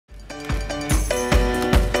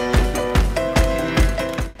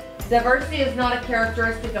Diversity is not a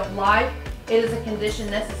characteristic of life, it is a condition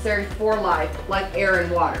necessary for life, like air and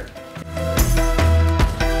water.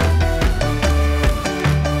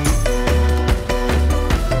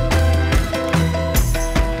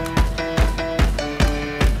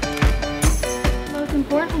 The most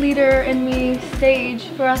important leader in me stage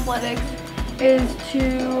for athletics is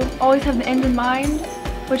to always have the end in mind,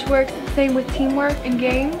 which works the same with teamwork and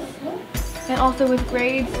games, and also with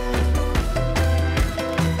grades.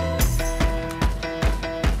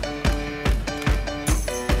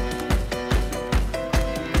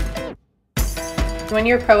 When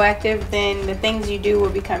you're proactive, then the things you do will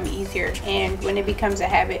become easier, and when it becomes a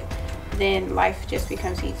habit, then life just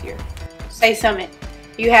becomes easier. Say summit.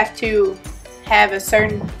 You have to have a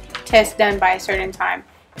certain test done by a certain time.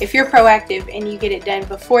 If you're proactive and you get it done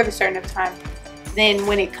before the certain time, then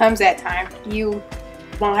when it comes that time, you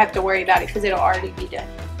won't have to worry about it because it'll already be done.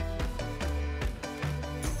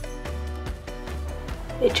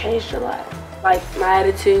 It changed a lot, like my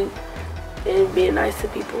attitude and being nice to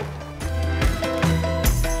people.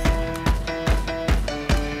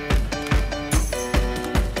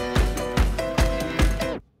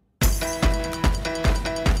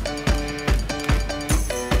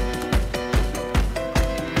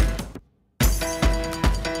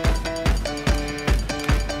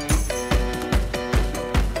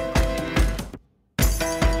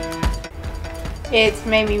 It's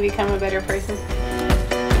made me become a better person.